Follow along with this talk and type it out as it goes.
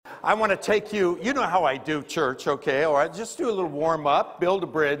I want to take you, you know how I do church, okay? All right, just do a little warm up, build a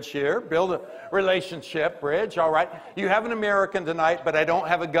bridge here, build a relationship bridge, all right? You have an American tonight, but I don't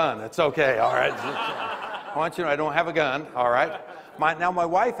have a gun. It's okay, all right? I want you to know I don't have a gun, all right? Now, my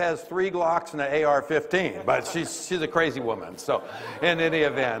wife has 3 Glocks and an AR-15, but she's a crazy woman. So, in any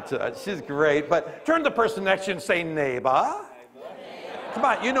event, she's great. But turn to the person next to you and say, neighbor. Come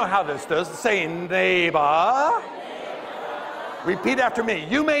on, you know how this does. Say, neighbor. Repeat after me.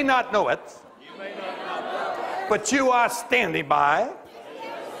 You may not know it, but you are standing by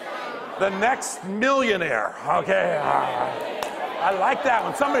the next millionaire. Okay, all right. I like that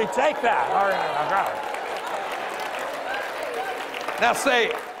one. Somebody take that. All right, all right. Now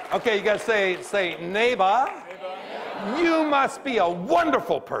say, okay, you guys say, neighbor, you must be a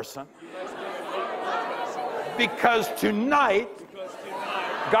wonderful person because tonight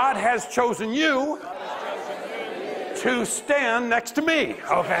God has chosen you to stand next to me.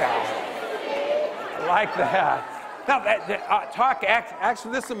 Okay, I like that. Now,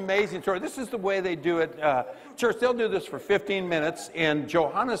 actually, this is an amazing story. This is the way they do it. Church, they'll do this for 15 minutes in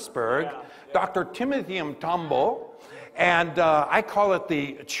Johannesburg. Dr. Timothy Mtambo. And I call it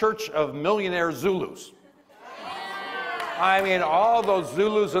the Church of Millionaire Zulus. I mean, all those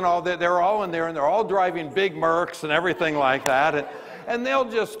Zulus and all that, they're all in there, and they're all driving big Mercs and everything like that. And they'll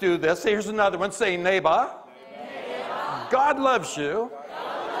just do this. Here's another one. Say, neighbor, God loves you,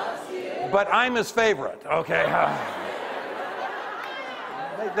 but I'm his favorite. Okay.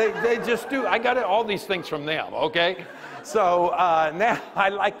 They just do. I got all these things from them, okay? So now I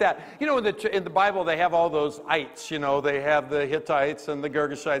like that. You know, in the Bible, they have all those ites. You know, they have the Hittites and the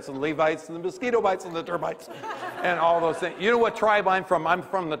Girgashites and the Levites and the mosquito bites and the termites and all those things. You know what tribe I'm from? I'm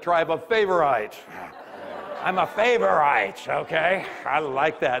from the tribe of Favorite. I'm a Favorite, okay? I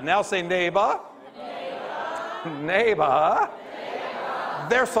like that. Now say neighbor. Neighbor.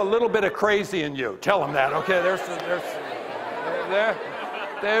 There's a little bit of crazy in you. Tell them that, okay? There's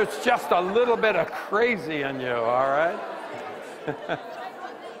just a little bit of crazy in you, all right?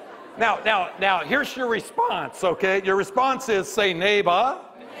 Now, here's your response, okay? Your response is, say, neighbor,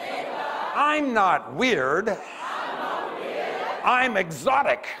 I'm not weird. I'm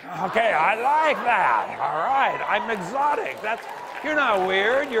exotic. Okay, I like that. All right, I'm exotic. You're not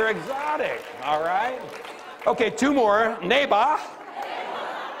weird, you're exotic. All right? Okay, 2 more. Neighbor,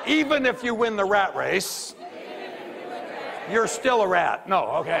 even if you win the rat race, you're still a rat.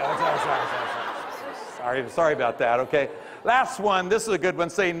 No, okay. Sorry about that, okay? Last one, this is a good one.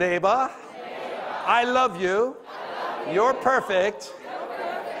 Say, neighbor, I love you. You're perfect.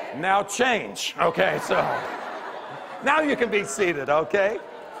 Now change. Okay, so now you can be seated, okay?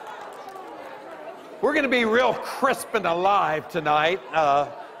 We're going to be real crisp and alive tonight.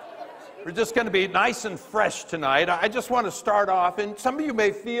 We're just going to be nice and fresh tonight. I just want to start off, and some of you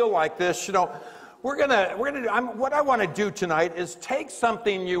may feel like this, you know, what I want to do tonight is take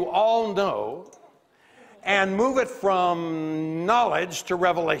something you all know and move it from knowledge to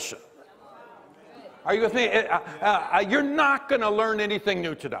revelation. Are you with me? You're not going to learn anything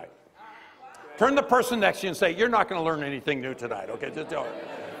new tonight. Turn the person next to you and say, you're not going to learn anything new tonight. Okay, just tell it.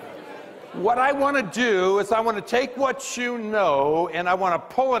 What I want to do is I want to take what you know and I want to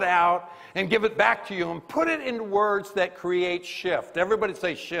pull it out and give it back to you and put it in words that create shift. Everybody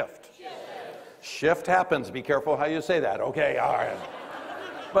say shift. Shift happens. Be careful how you say that. Okay, all right.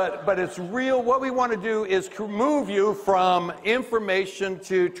 But it's real. What we want to do is move you from information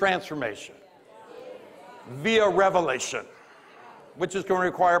to transformation via revelation, which is going to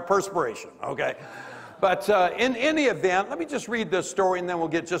require perspiration, okay? But in any event, let me just read this story and then we'll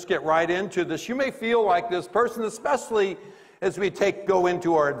just get right into this. You may feel like this person, especially as we go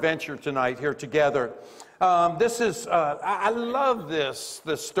into our adventure tonight here together. I love this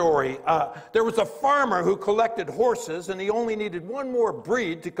story. There was a farmer who collected horses, and he only needed one more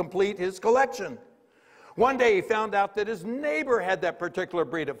breed to complete his collection. One day he found out that his neighbor had that particular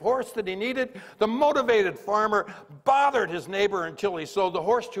breed of horse that he needed. The motivated farmer bothered his neighbor until he sold the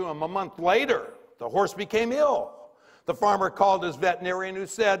horse to him. A month later, the horse became ill. The farmer called his veterinarian, who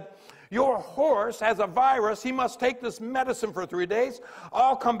said, your horse has a virus. He must take this medicine for 3 days.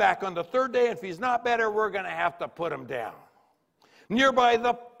 I'll come back on the 3rd day. If he's not better, we're going to have to put him down. Nearby,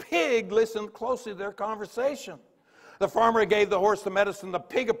 the pig listened closely to their conversation. The farmer gave the horse the medicine. The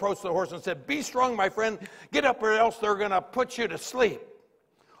pig approached the horse and said, be strong, my friend. Get up or else they're going to put you to sleep.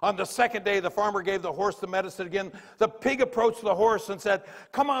 On the 2nd day, the farmer gave the horse the medicine again. The pig approached the horse and said,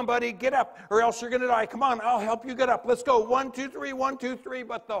 come on, buddy, get up, or else you're going to die. Come on, I'll help you get up. Let's go. 1, 2, 3, 1, 2, 3.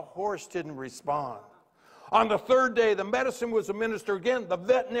 But the horse didn't respond. On the third day, the medicine was administered again. The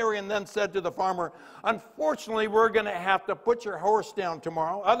veterinarian then said to the farmer, unfortunately, we're going to have to put your horse down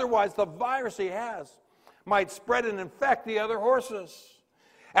tomorrow. Otherwise, the virus he has might spread and infect the other horses.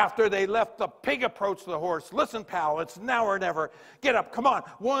 After they left, the pig approached the horse. Listen, pal, it's now or never. Get up, come on.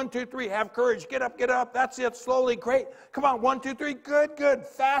 1, 2, 3, have courage. Get up, get up. That's it, slowly, great. Come on, 1, 2, 3, good, good.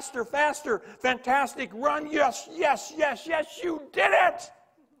 Faster, faster. Fantastic, run. Yes, yes, yes, yes, you did it.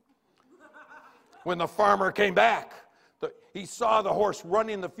 When the farmer came back, he saw the horse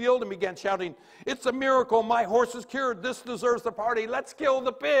running the field and began shouting, it's a miracle, my horse is cured. This deserves the party. Let's kill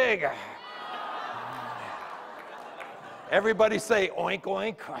the pig. Everybody say oink,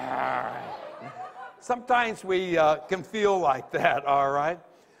 oink. Sometimes we can feel like that, all right?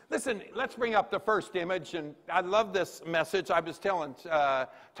 Listen, let's bring up the first image, and I love this message. I was telling,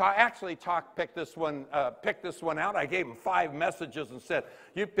 Talk picked this one out. I gave him 5 messages and said,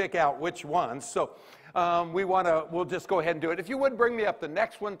 you pick out which ones. So we'll just go ahead and do it. If you would bring me up the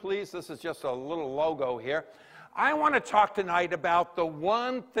next one, please. This is just a little logo here. I want to talk tonight about the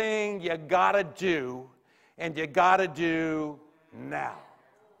one thing you got to do, and you got to do now.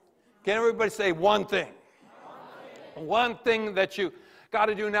 Can everybody say one thing? One thing that you got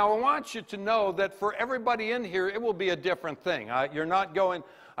to do now. I want you to know that for everybody in here, it will be a different thing. I'm not going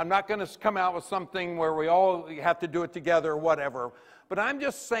to come out with something where we all have to do it together or whatever. But I'm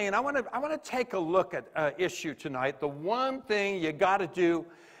just saying, I want to take a look at an issue tonight. The one thing you got to do,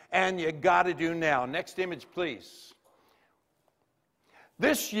 and you got to do now. Next image, please.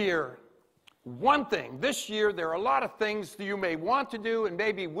 This year, there are a lot of things that you may want to do and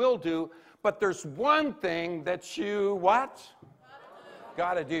maybe will do, but there's one thing that you, what?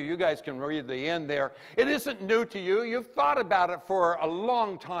 Got to do. You guys can read the end there. It isn't new to you. You've thought about it for a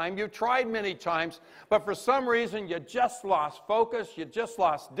long time. You've tried many times, but for some reason you just lost focus. You just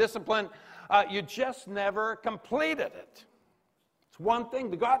lost discipline. You just never completed it. It's one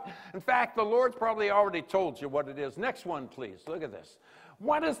thing. In fact, the Lord's probably already told you what it is. Next one, please. Look at this.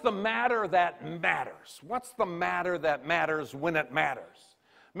 What is the matter that matters? What's the matter that matters when it matters?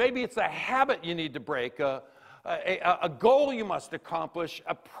 Maybe it's a habit you need to break, a goal you must accomplish,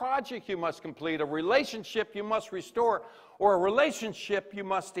 a project you must complete, a relationship you must restore, or a relationship you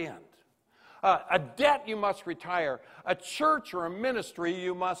must end. A debt you must retire, a church or a ministry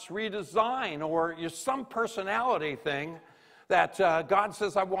you must redesign, or some personality thing that God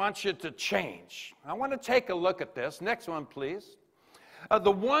says, I want you to change. I want to take a look at this. Next one, please.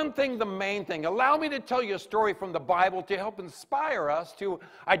 The one thing, the main thing. Allow me to tell you a story from the Bible to help inspire us to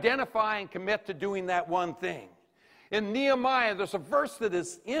identify and commit to doing that one thing. In Nehemiah, there's a verse that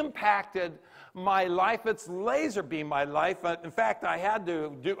has impacted my life. It's laser beamed my life. In fact, I had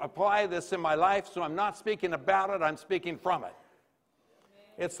to apply this in my life, so I'm not speaking about it, I'm speaking from it.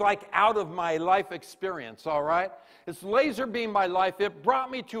 It's like out of my life experience, all right? It's laser beamed my life. It brought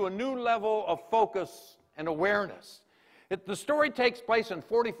me to a new level of focus and awareness. The story takes place in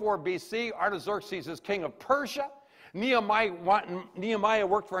 44 BC. Artaxerxes is king of Persia. Nehemiah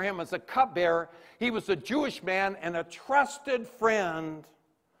worked for him as a cupbearer. He was a Jewish man and a trusted friend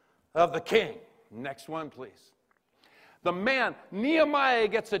of the king. Next one, please. Nehemiah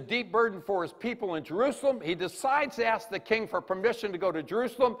gets a deep burden for his people in Jerusalem. He decides to ask the king for permission to go to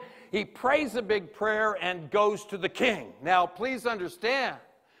Jerusalem. He prays a big prayer and goes to the king. Now, please understand,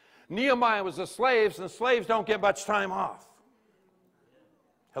 Nehemiah was a slave, and slaves don't get much time off.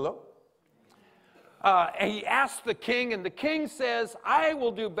 Hello? And he asked the king, and the king says, I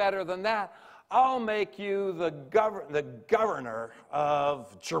will do better than that. I'll make you the governor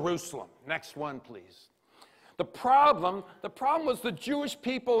of Jerusalem. Next one, please. The problem was the Jewish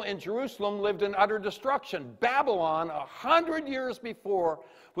people in Jerusalem lived in utter destruction. Babylon, 100 years before,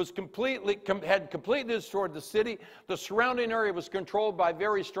 had completely destroyed the city. The surrounding area was controlled by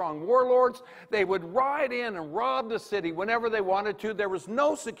very strong warlords. They would ride in and rob the city whenever they wanted to. There was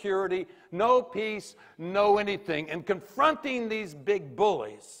no security, no peace, no anything. And confronting these big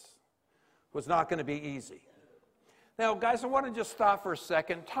bullies was not going to be easy. Now, guys, I want to just stop for a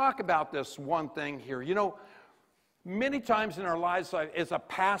second, talk about this one thing here. You know, many times in our lives, as a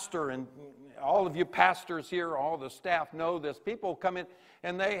pastor, and all of you pastors here, all the staff know this, people come in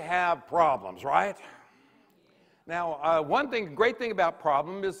and they have problems, right? Now, great thing about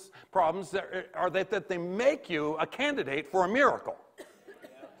problems are that they make you a candidate for a miracle.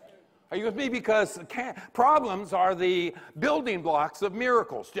 Are you with me? Because problems are the building blocks of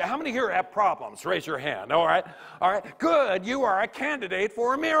miracles. How many here have problems? Raise your hand. All right. All right. Good. You are a candidate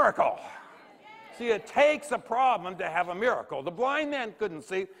for a miracle. See, it takes a problem to have a miracle. The blind man couldn't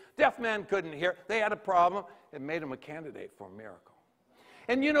see. Deaf man couldn't hear. They had a problem. It made them a candidate for a miracle.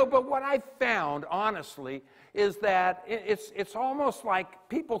 And but what I found, honestly, is that it's almost like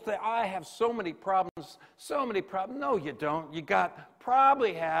people say, I have so many problems, so many problems. No, you don't. You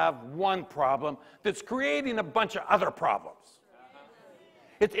probably have one problem that's creating a bunch of other problems.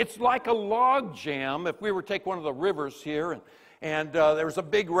 It's like a log jam. If we were to take one of the rivers here, and there was a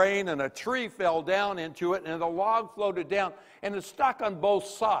big rain, and a tree fell down into it, and the log floated down, and it's stuck on both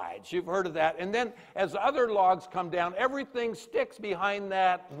sides. You've heard of that. And then as other logs come down, everything sticks behind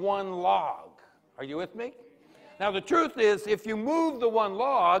that one log. Are you with me? Now, the truth is, if you move the one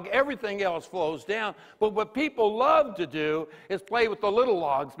log, everything else flows down. But what people love to do is play with the little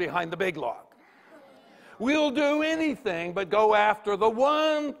logs behind the big log. We'll do anything but go after the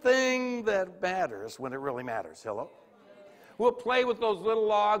one thing that matters when it really matters. Hello? We'll play with those little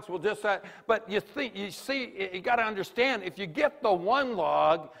logs. We'll just, but you see, you got to understand, if you get the one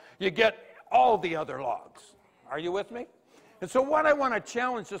log, you get all the other logs. Are you with me? And so what I want to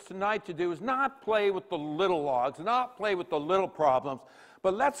challenge us tonight to do is not play with the little logs, not play with the little problems,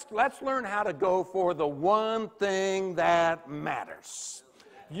 but let's learn how to go for the one thing that matters.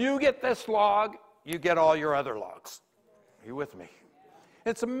 You get this log, you get all your other logs. Are you with me?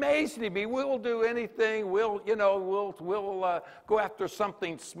 It's amazing to me. We'll do anything. We'll go after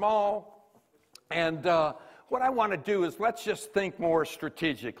something small. And what I want to do is let's just think more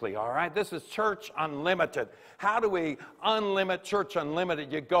strategically, all right? This is Church Unlimited. How do we unlimit Church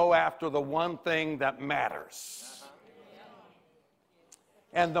Unlimited? You go after the one thing that matters.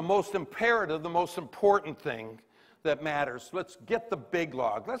 And the most imperative, the most important thing that matters. Let's get the big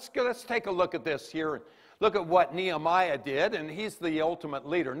log. Let's take a look at this here. Look at what Nehemiah did, and he's the ultimate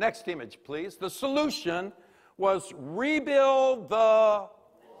leader. Next image, please. The solution was rebuild the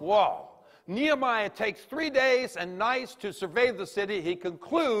wall. Nehemiah takes 3 days and nights to survey the city. He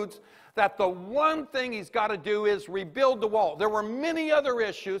concludes that the one thing he's got to do is rebuild the wall. There were many other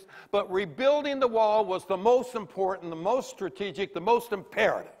issues, but rebuilding the wall was the most important, the most strategic, the most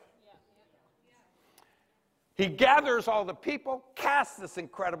imperative. He gathers all the people, casts this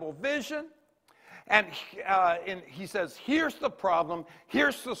incredible vision, and he says, here's the problem,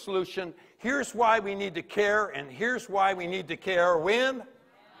 here's the solution, here's why we need to care, and here's why we need to care when?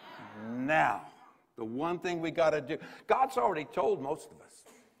 Now. The one thing we got to do. God's already told most of us.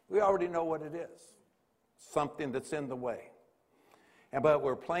 We already know what it is. Something that's in the way. But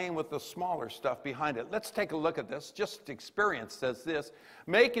we're playing with the smaller stuff behind it. Let's take a look at this. Just experience says this.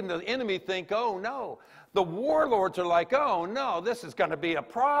 Making the enemy think, oh no. The warlords are like, oh no, this is going to be a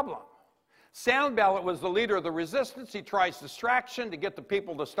problem. Sanballat was the leader of the resistance. He tries distraction to get the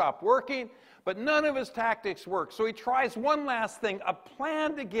people to stop working, but none of his tactics work. So he tries one last thing, a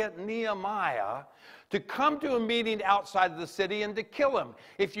plan to get Nehemiah to come to a meeting outside of the city and to kill him.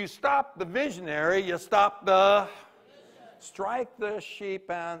 If you stop the visionary, you stop the... Strike the sheep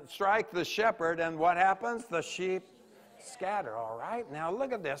and strike the shepherd, and what happens? The sheep scatter, all right? Now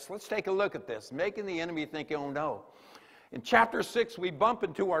look at this. Let's take a look at this. Making the enemy think, oh no. In chapter 6, we bump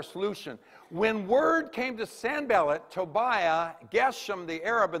into our solution. When word came to Sanballat, Tobiah, Geshem the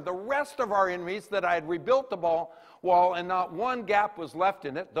Arab, and the rest of our enemies that I had rebuilt the wall and not one gap was left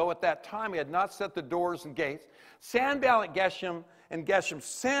in it, though at that time he had not set the doors and gates, Sanballat, Geshem, and Geshem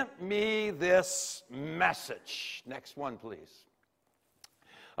sent me this message. Next one, please.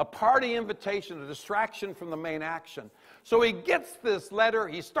 A party invitation, a distraction from the main action. So he gets this letter,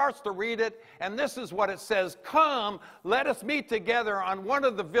 he starts to read it, and this is what it says. Come, let us meet together on one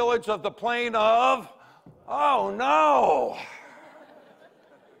of the villages of the plain of... Oh, no.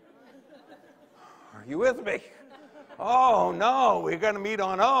 Are you with me? Oh, no. We're going to meet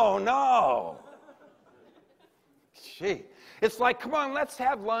on... Oh, no. Gee. It's like, come on, let's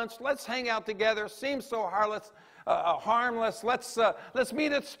have lunch. Let's hang out together. Seems so harmless. Let's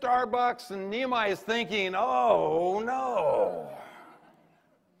meet at Starbucks. And Nehemiah is thinking, oh, no.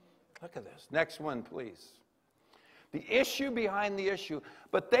 Look at this. Next one, please. The issue behind the issue.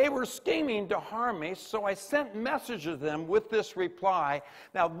 But they were scheming to harm me, so I sent messages to them with this reply.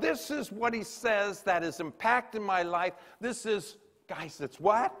 Now, this is what he says that has impacted my life. This is, guys, it's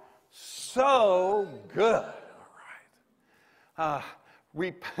what? So good.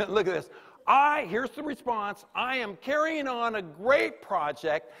 Look at this. Here's the response. I am carrying on a great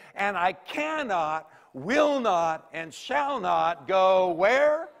project, and I cannot, will not, and shall not go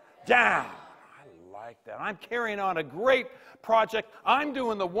where? Down. I like that. I'm carrying on a great project. I'm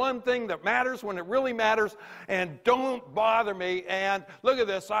doing the one thing that matters when it really matters, and don't bother me. And look at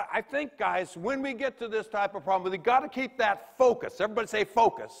this. I think, guys, when we get to this type of problem, we've got to keep that focus. Everybody say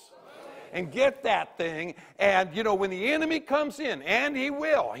focus. And get that thing, and when the enemy comes in, and he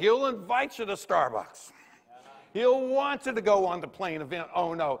will, he'll invite you to Starbucks. He'll want you to go on the plane event.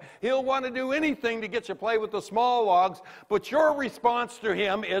 Oh, no. He'll want to do anything to get you to play with the small logs, but your response to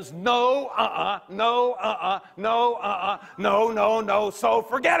him is no, no, no, no, no, so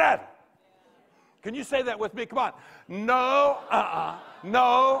forget it. Can you say that with me? Come on. No,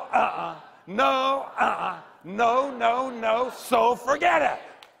 no, no, no, no, no, so forget it.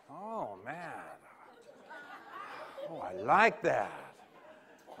 Oh, man. Oh, I like that.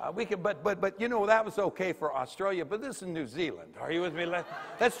 We can, but you know, that was okay for Australia, but this is New Zealand. Are you with me?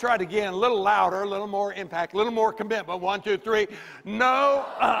 Let's try it again. A little louder, a little more impact, a little more commitment. 1, 2, 3. No,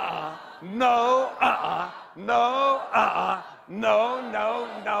 no, no, no,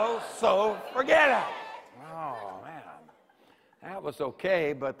 no, no, so forget it. Oh, man. That was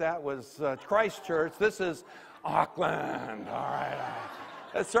okay, but that was Christchurch. This is Auckland. All right.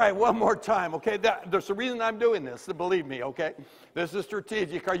 That's right. One more time, okay? There's a reason I'm doing this, so believe me, okay? This is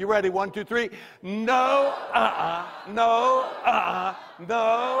strategic. Are you ready? 1, 2, 3. No, no,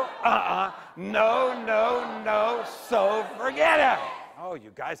 no, no, no, no, so forget it. Oh,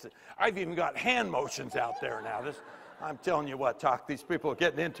 you guys, I've even got hand motions out there now. I'm telling you what, these people are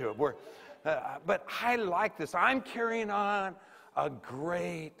getting into it. But I like this. I'm carrying on a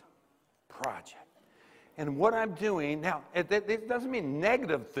great project. And what I'm doing, now, it doesn't mean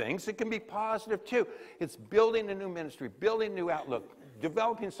negative things. It can be positive, too. It's building a new ministry, building a new outlook,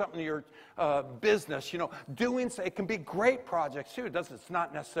 developing something in your business, you know, it can be great projects, too. It's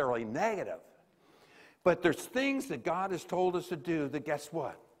not necessarily negative. But there's things that God has told us to do that, guess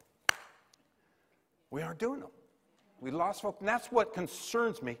what? We aren't doing them. We lost focus, and that's what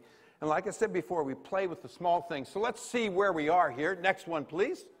concerns me. And like I said before, we play with the small things. So let's see where we are here. Next one,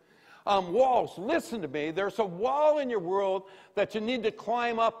 please. Walls, listen to me. There's a wall in your world that you need to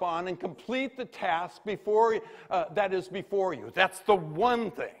climb up on and complete the task that is before you. That's the one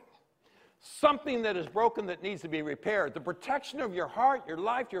thing. Something that is broken that needs to be repaired. The protection of your heart, your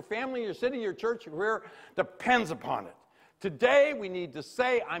life, your family, your city, your church, your career depends upon it. Today, we need to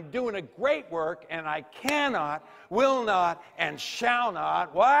say, I'm doing a great work, and I cannot, will not, and shall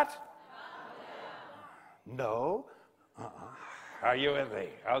not, what? No. Are you with me?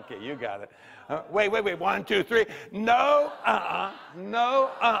 Okay, you got it. Wait. 1, 2, 3. No, no,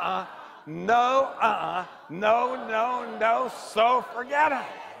 no, no, so forget it.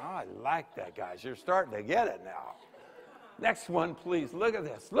 Oh, I like that, guys. You're starting to get it now. Next one, please. Look at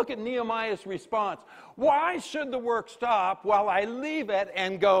this. Look at Nehemiah's response. Why should the work stop while I leave it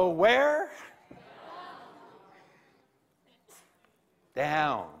and go where?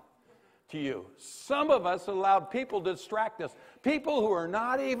 Down to you. Some of us allowed people to distract us. People who are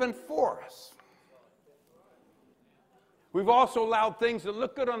not even for us. We've also allowed things that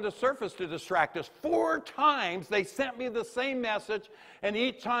look good on the surface to distract us. 4 times they sent me the same message, and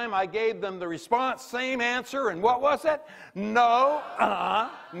each time I gave them the response, same answer, and what was it? No,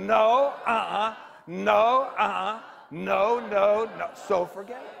 no, no, no, so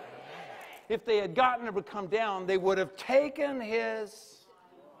forget it. If they had gotten him to come down, they would have taken his...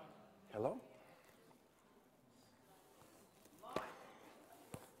 Hello?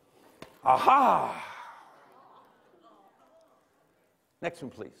 Aha! Next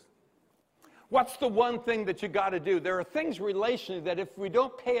one, please. What's the one thing that you got to do? There are things relationally that if we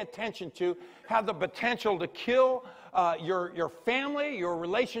don't pay attention to, have the potential to kill your family, your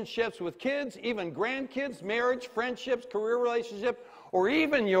relationships with kids, even grandkids, marriage, friendships, career relationships, or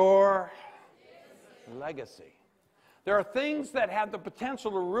even your legacy. There are things that have the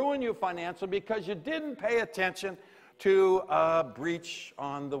potential to ruin you financially because you didn't pay attention to a breach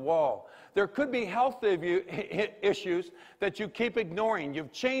on the wall. There could be health issues that you keep ignoring.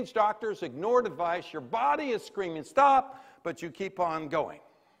 You've changed doctors, ignored advice. Your body is screaming, stop, but you keep on going.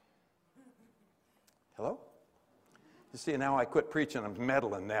 Hello? You see, now I quit preaching. I'm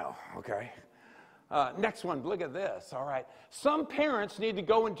meddling now, okay? Next one, look at this, all right. Some parents need to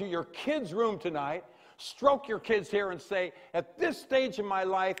go into your kids' room tonight, stroke your kids here and say, at this stage in my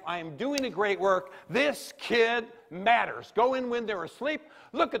life, I am doing a great work. This kid matters. Go in when they're asleep.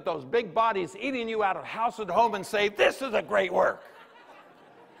 Look at those big bodies eating you out of house and home and say, this is a great work.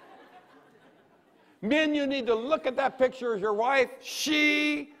 Men, you need to look at that picture of your wife.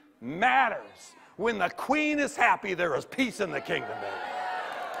 She matters. When the queen is happy, there is peace in the kingdom, baby.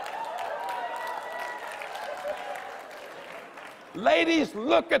 Ladies,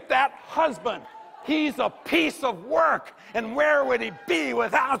 look at that husband. He's a piece of work, and where would he be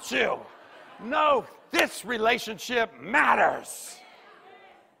without you? No, this relationship matters.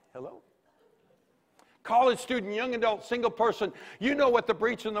 Hello? College student, young adult, single person, you know what the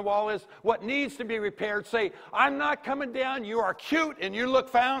breach in the wall is, what needs to be repaired. Say, I'm not coming down. You are cute and you look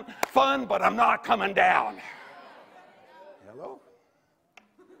fun, but I'm not coming down. Hello?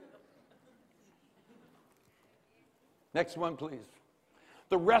 Next one, please.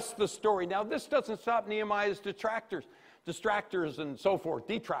 The rest of the story. Now, this doesn't stop Nehemiah's distractors and so forth.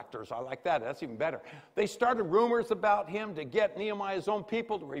 Detractors, I like that. That's even better. They started rumors about him to get Nehemiah's own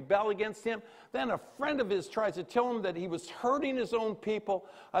people to rebel against him. Then a friend of his tries to tell him that he was hurting his own people.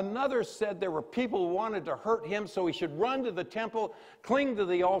 Another said there were people who wanted to hurt him, so he should run to the temple, cling to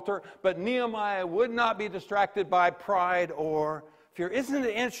the altar. But Nehemiah would not be distracted by pride or fear. Isn't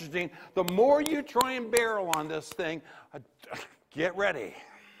it interesting? The more you try and barrel on this thing, get ready.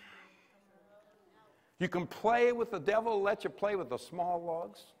 You can play with the devil, let you play with the small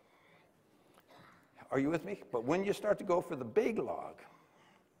logs. Are you with me? But when you start to go for the big log,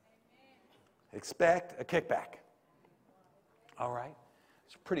 expect a kickback. All right?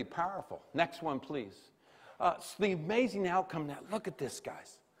 It's pretty powerful. Next one, please. It's the amazing outcome now. Look at this,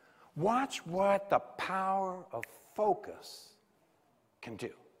 guys. Watch what the power of focus can do.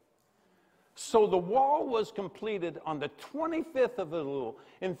 So the wall was completed on the 25th of Elul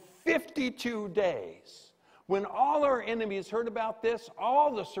in 52 days. When all our enemies heard about this,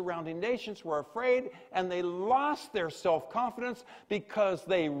 all the surrounding nations were afraid, and they lost their self-confidence because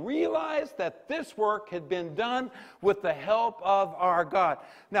they realized that this work had been done with the help of our God.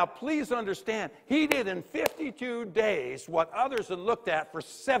 Now, please understand, he did in 52 days what others had looked at for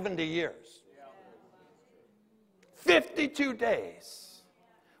 70 years. 52 days.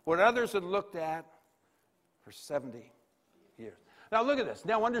 What others had looked at for 70 years. Now look at this.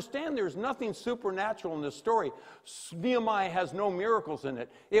 Now understand there's nothing supernatural in this story. Nehemiah has no miracles in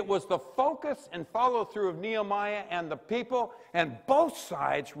it. It was the focus and follow through of Nehemiah and the people, and both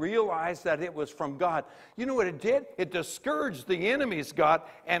sides realized that it was from God. You know what it did? It discouraged the enemies, God,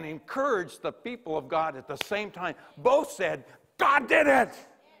 and encouraged the people of God at the same time. Both said, God did it.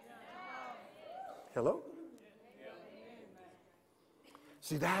 Hello?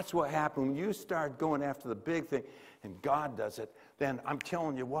 See, that's what happened when you start going after the big thing and God does it. Then I'm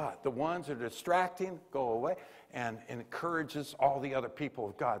telling you what, the ones that are distracting go away, and encourages all the other people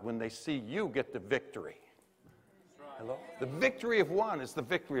of God when they see you get the victory. Hello? The victory of one is the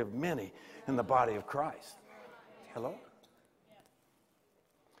victory of many in the body of Christ. Hello?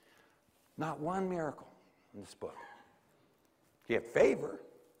 Not one miracle in this book. He had favor.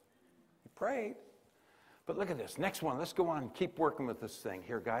 He prayed. But look at this. Next one. Let's go on and keep working with this thing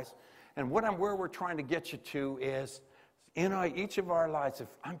here, guys. And where we're trying to get you to is in each of our lives. If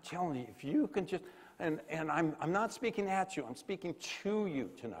I'm telling you, if you can just, and I'm not speaking at you. I'm speaking to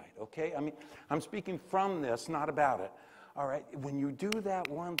you tonight, okay? I mean, I'm speaking from this, not about it. All right? When you do that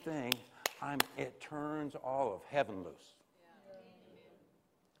one thing, it turns all of heaven loose.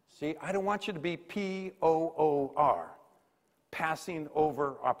 See, I don't want you to be POOR, passing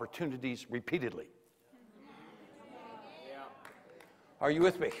over opportunities repeatedly. Are you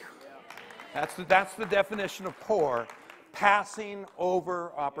with me? That's the definition of poor. Passing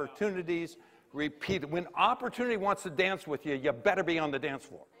over opportunities repeated. When opportunity wants to dance with you, you better be on the dance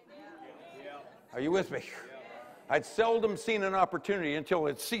floor. Are you with me? I'd seldom seen an opportunity until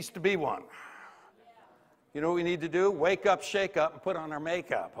it ceased to be one. You know what we need to do? Wake up, shake up, and put on our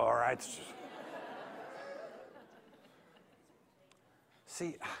makeup, all right?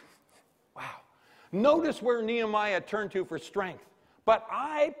 See, wow. Notice where Nehemiah turned to for strength. But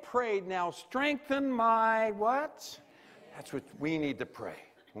I prayed, now strengthen my what? That's what we need to pray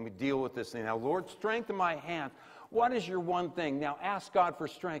when we deal with this thing. Now, Lord, strengthen my hand. What is your one thing? Now, ask God for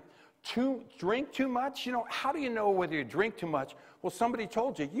strength. Drink too much? You know, how do you know whether you drink too much? Well, somebody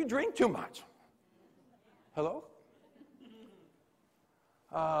told you, you drink too much. Hello?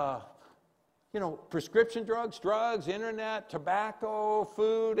 You know, prescription drugs, internet, tobacco,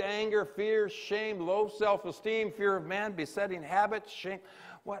 food, anger, fear, shame, low self-esteem, fear of man, besetting habits, shame.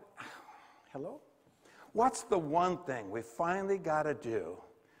 What? Hello? What's the one thing we finally got to do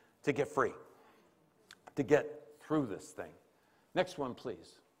to get free, to get through this thing? Next one,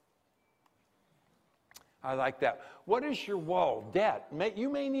 please. I like that. What is your wall? Debt. You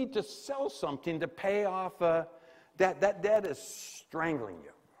may need to sell something to pay off debt. That debt is strangling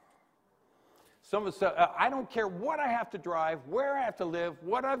you. Some of us say, I don't care what I have to drive, where I have to live,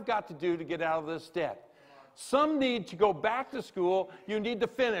 what I've got to do to get out of this debt. Some need to go back to school. You need to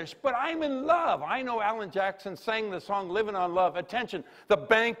finish. But I'm in love. I know Alan Jackson sang the song Living on Love. Attention, the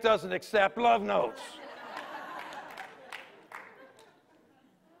bank doesn't accept love notes.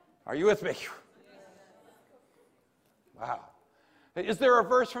 Are you with me? Wow. Is there a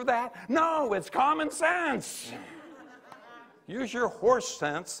verse for that? No, it's common sense. Use your horse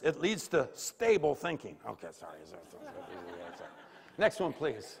sense. It leads to stable thinking. Okay, sorry. Next one,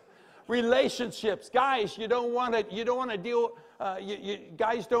 please. Relationships, guys, you don't want to deal. You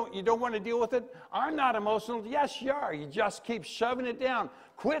don't want to deal with it. I'm not emotional. Yes, you are. You just keep shoving it down.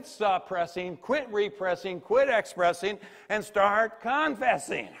 Quit suppressing, quit repressing, quit expressing, and start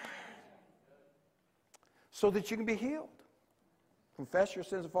confessing, so that you can be healed. Confess your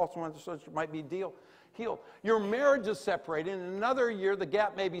sins and false ones, so that you might be healed. Your marriage is separated. In another year, the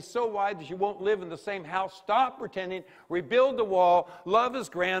gap may be so wide that you won't live in the same house. Stop pretending. Rebuild the wall. Love is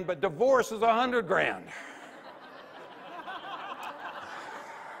grand, but divorce is 100 grand.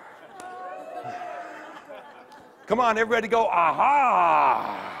 Come on, everybody go,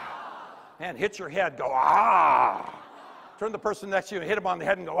 aha. And hit your head, go, aha. Turn the person next to you and hit him on the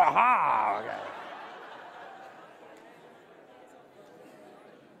head and go, aha. Okay.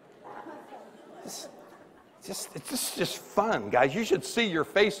 It's just fun, guys. You should see your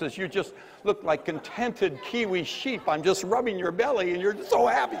faces. You just look like contented Kiwi sheep. I'm just rubbing your belly, and you're just so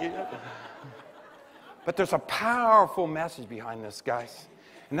happy. But there's a powerful message behind this, guys.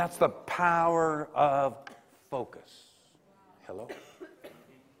 And that's the power of focus. Hello?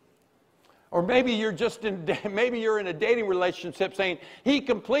 Or maybe you're in a dating relationship saying, he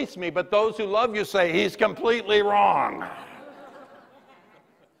completes me, but those who love you say he's completely wrong.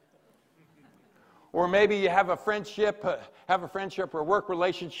 Or maybe you have a friendship or a work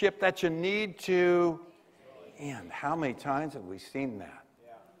relationship that you need to end. How many times have we seen that?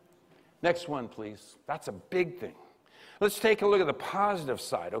 Yeah. Next one, please. That's a big thing. Let's take a look at the positive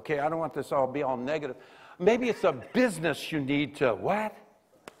side, okay? I don't want this all be all negative. Maybe it's a business you need to, what?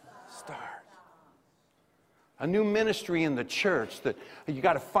 Start. A new ministry in the church that you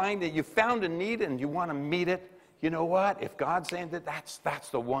got to find it. You found a need and you want to meet it. You know what? If God's saying that, that's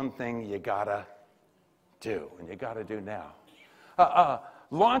the one thing you got to do, and you got to do now.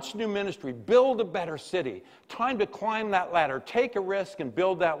 Launch new ministry, build a better city. Time to climb that ladder, take a risk and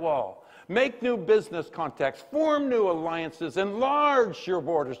build that wall. Make new business contacts, form new alliances, enlarge your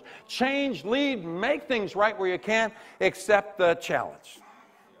borders, change, lead, make things right where you can, accept the challenge.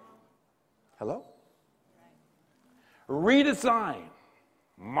 Hello? Redesign,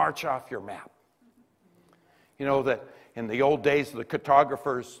 march off your map. You know that in the old days, the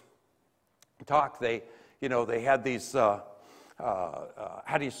cartographers talk, they had these, how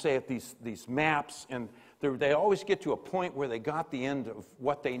do you say it, these maps, and they always get to a point where they got the end of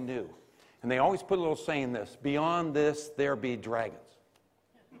what they knew. And they always put a little saying this, beyond this, there be dragons.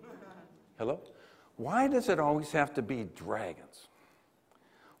 Hello? Why does it always have to be dragons?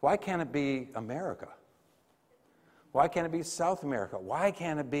 Why can't it be America? Why can't it be South America? Why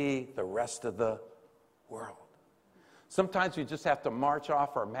can't it be the rest of the world? Sometimes we just have to march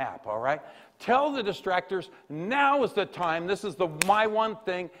off our map, all right? Tell the distractors, now is the time. This is my one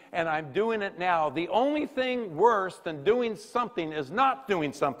thing, and I'm doing it now. The only thing worse than doing something is not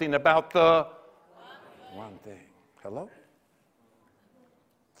doing something about the one thing. Hello?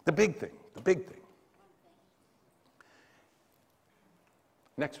 The big thing, the big thing.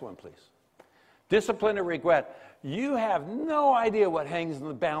 Next one, please. Discipline and regret. You have no idea what hangs in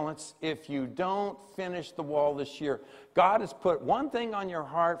the balance if you don't finish the wall this year. God has put one thing on your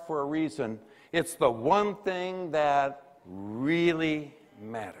heart for a reason. It's the one thing that really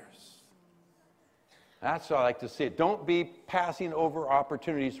matters. That's how I like to see it. Don't be passing over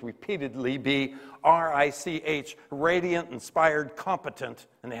opportunities repeatedly. Be RICH, radiant, inspired, competent,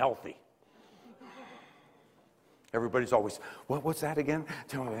 and healthy. Everybody's always, what's that again?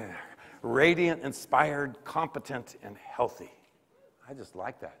 Tell me. Radiant, inspired, competent, and healthy. I just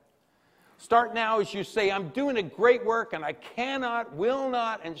like that. Start now as you say, I'm doing a great work and I cannot, will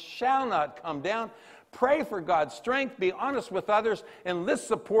not, and shall not come down. Pray for God's strength, be honest with others, enlist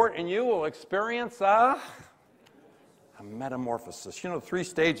support, and you will experience a metamorphosis. You know, 3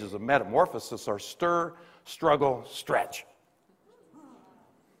 stages of metamorphosis are stir, struggle, stretch.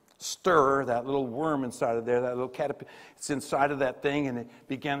 Stir, that little worm inside of there, that little caterpillar, it's inside of that thing, and it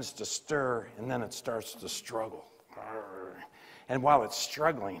begins to stir, and then it starts to struggle. And while it's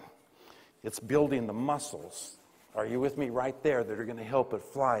struggling, it's building the muscles. Are you with me right there that are going to help it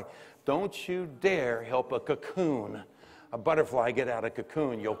fly? Don't you dare help a cocoon, a butterfly get out of a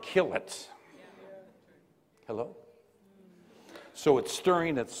cocoon. You'll kill it. Hello? So it's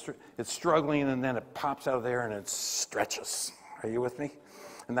stirring, it's struggling, and then it pops out of there and it stretches. Are you with me?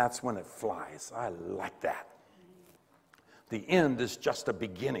 And that's when it flies. I like that. The end is just a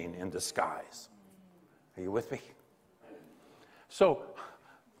beginning in disguise. Are you with me? So,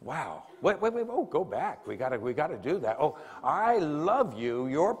 wow. Wait. Oh, go back. We gotta do that. Oh, I love you.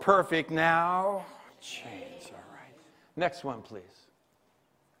 You're perfect now. Change. All right. Next one, please.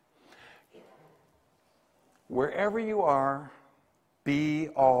 Wherever you are, Be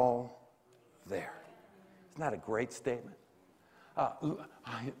all there. Isn't that a great statement?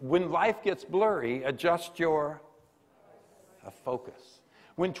 When life gets blurry, adjust your focus.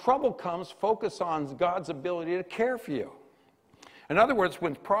 When trouble comes, focus on God's ability to care for you. In other words,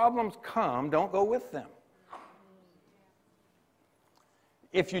 when problems come, don't go with them.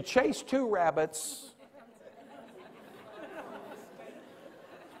 If you chase two rabbits,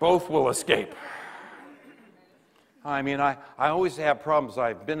 both will escape. I mean, I always have problems.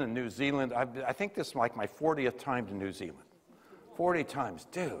 I've been in New Zealand. I think this is like my 40th time to New Zealand. 40 times.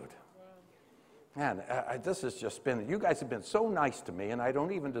 Dude. Man, this has just been, you guys have been so nice to me, and I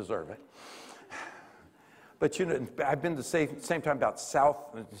don't even deserve it. But you know, I've been the same time to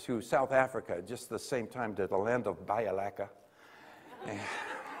South Africa, just the same time to the land of Bayalaka.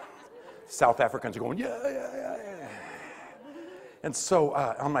 South Africans are going, yeah. And so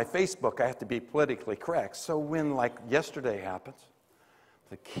on my Facebook, I have to be politically correct. So when, like yesterday happens,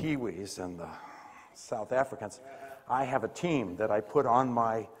 the Kiwis and the South Africans, I have a team that I put on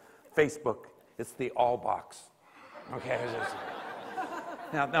my Facebook. It's the All Box. Okay.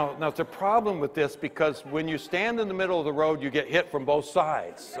 Now, it's a problem with this because when you stand in the middle of the road, you get hit from both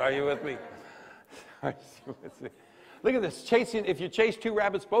sides. Are you with me? Are you with me? Look at this. If you chase two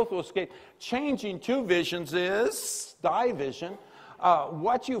rabbits, both will escape. Changing two visions is division.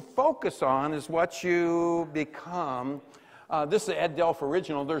 What you focus on is what you become. This is an Ed Delph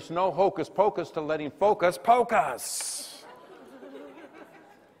original. There's no hocus pocus to letting focus.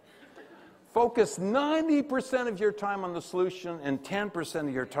 Focus 90% of your time on the solution and 10%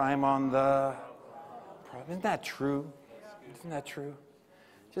 of your time on the problem. Isn't that true? Isn't that true?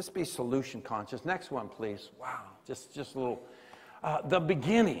 Just be solution conscious. Next one, please. Wow, just a little. The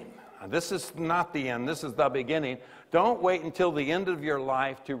beginning. This is not the end. This is the beginning. Don't wait until the end of your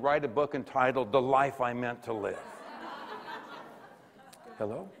life to write a book entitled "The Life I Meant to Live."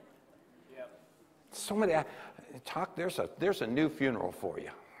 Hello? Yep. So many talk. There's a new funeral for you.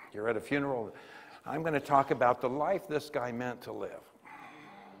 You're at a funeral. I'm going to talk about the life this guy meant to live.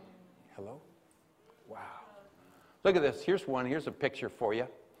 Hello? Wow. Look at this. Here's one. Here's a picture for you.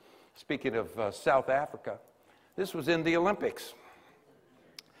 Speaking of South Africa, this was in the Olympics.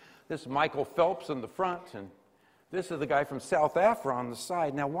 This is Michael Phelps in the front, and this is the guy from South Africa on the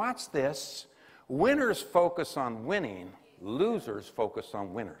side. Now watch this. Winners focus on winning. Losers focus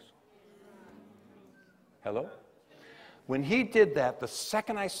on winners. Hello? When he did that, the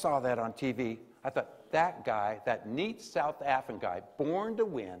second I saw that on TV, I thought, that guy, that neat South African guy, born to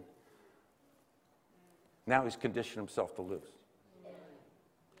win, now he's conditioned himself to lose.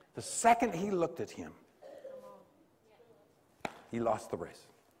 The second he looked at him, he lost the race.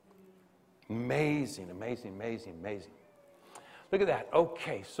 Amazing, amazing, amazing, amazing. Look at that.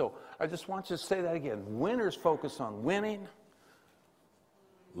 Okay, so I just want you to say that again. Winners focus on winning.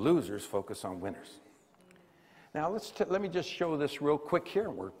 Losers focus on winners. Now, let me just show this real quick here.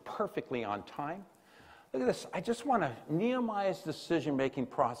 We're perfectly on time. Look at this. I just want to, Nehemiah's decision-making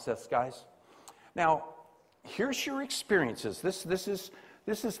process, guys. Now, here's your experiences. This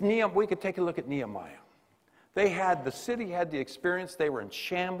is Nehemiah. We could take a look at Nehemiah. The city had the experience. They were in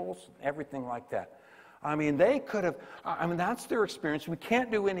shambles, everything like that. I mean, they could have, that's their experience. We can't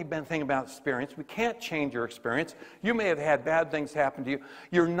do anything about experience. We can't change your experience. You may have had bad things happen to you.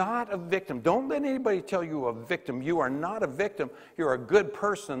 You're not a victim. Don't let anybody tell you a victim. You are not a victim. You're a good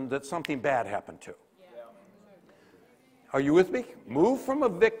person that something bad happened to. Yeah. Are you with me? Move from a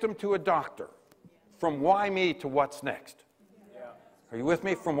victim to a doctor. From why me to what's next. Yeah. Are you with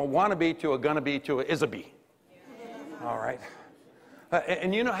me? From a wannabe to a gonna be to a is a be. Yeah. All right.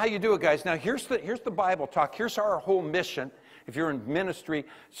 And you know how you do it, guys. Now, here's the Bible talk. Here's our whole mission. If you're in ministry,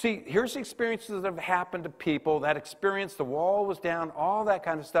 see, here's the experiences that have happened to people. That experience, the wall was down, all that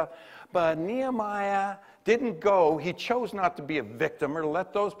kind of stuff. But Nehemiah didn't go. He chose not to be a victim or to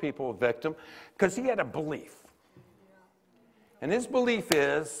let those people a victim because he had a belief. And his belief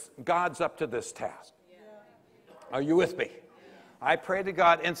is God's up to this task. Are you with me? I pray to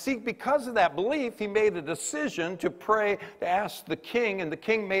God. And see, because of that belief, he made a decision to pray, to ask the king, and the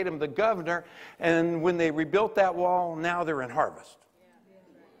king made him the governor. And when they rebuilt that wall, now they're in harvest.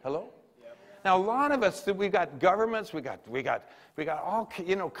 Hello? Now, a lot of us, we got governments, we got all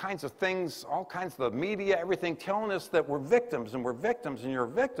kinds of things, all kinds of the media, everything telling us that we're victims, and you're a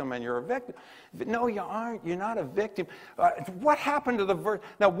victim, and you're a victim. No, you aren't. You're not a victim. What happened to the verse?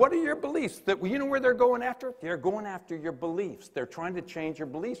 Now, what are your beliefs? That you know where they're going after? They're going after your beliefs. They're trying to change your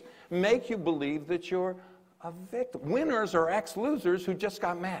beliefs, make you believe that you're a victim. Winners are ex-losers who just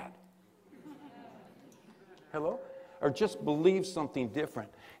got mad. Hello? Or just believe something different.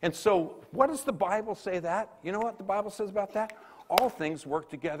 And so, what does the Bible say that? You know what the Bible says about that? all things work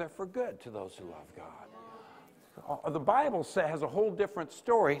together for good to those who love God. The Bible has a whole different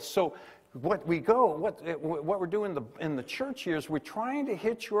story. So what we're doing in the church here is we're trying to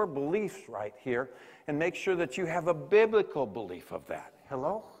hit your beliefs right here and make sure that you have a biblical belief of that.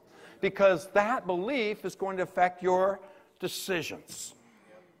 Hello? Because that belief is going to affect your decisions.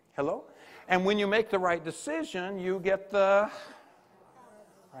 Hello? And when you make the right decision, you get the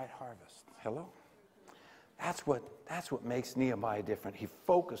right harvest. Hello? That's what makes Nehemiah different. He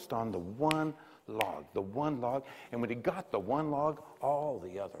focused on the one log. And when he got the one log, all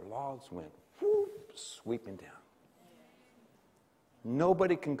the other logs went whoop, sweeping down.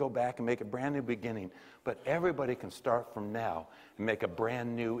 Nobody can go back and make a brand new beginning, but everybody can start from now and make a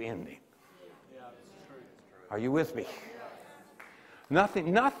brand new ending. Yeah, that's true. Are you with me?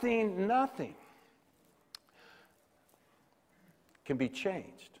 Nothing can be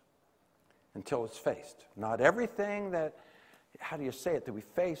changed until it's faced. Not everything that, how do you say it, that we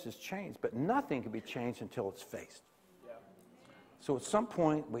face is changed, but nothing can be changed until it's faced. Yeah. So at some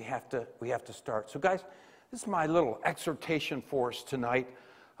point we have to start. So guys, this is my little exhortation for us tonight.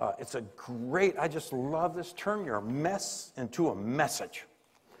 It's a great, I just love this. Turn your mess into a message.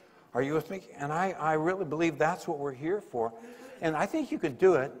 Are you with me? And I really believe that's what we're here for. And I think you can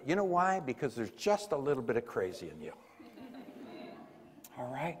do it. You know why? Because there's just a little bit of crazy in you.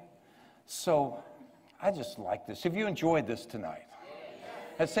 All right? So I just like this. Have you enjoyed this tonight?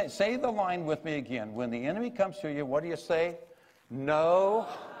 And say the line with me again. When the enemy comes to you, what do you say? No,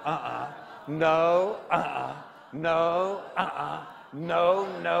 no, no,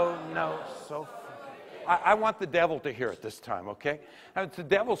 no. So I want the devil to hear it this time, okay? And the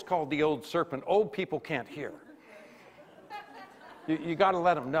devil's called the old serpent. Old people can't hear. You got to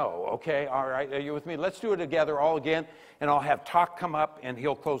let him know, okay? All right, are you with me? Let's do it together all again, and I'll have Talk come up, and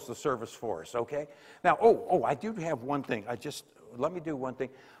he'll close the service for us, okay? Now, I do have one thing. Let me do one thing.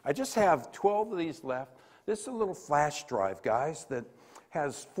 I just have 12 of these left. This is a little flash drive, guys, that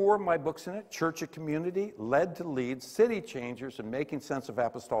has 4 of my books in it: Church of Community, Led to Lead, City Changers, and Making Sense of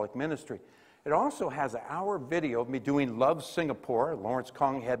Apostolic Ministry. It also has an hour video of me doing Love Singapore. Lawrence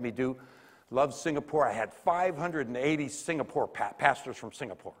Kong had me do Love Singapore. I had 580 Singapore pastors from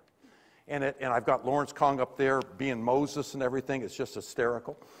Singapore. And I've got Lawrence Kong up there being Moses and everything. It's just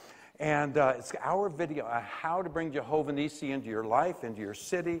hysterical. And it's our video on how to bring Jehovah Nissi into your life, into your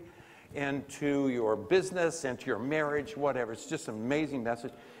city, into your business, into your marriage, whatever. It's just an amazing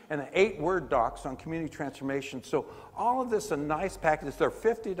message. And the 8 Word docs on community transformation. So all of this, a nice package. They're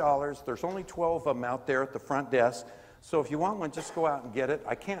 $50. There's only 12 of them out there at the front desk. So if you want one, just go out and get it.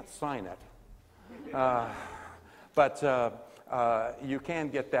 I can't sign it. But you can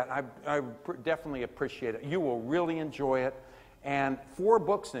get that. I definitely appreciate it. You will really enjoy it. And 4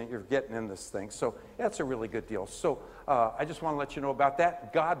 books in it you're getting in this thing. So that's a really good deal. So I just want to let you know about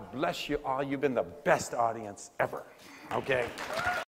that. God bless you all. You've been the best audience ever. Okay?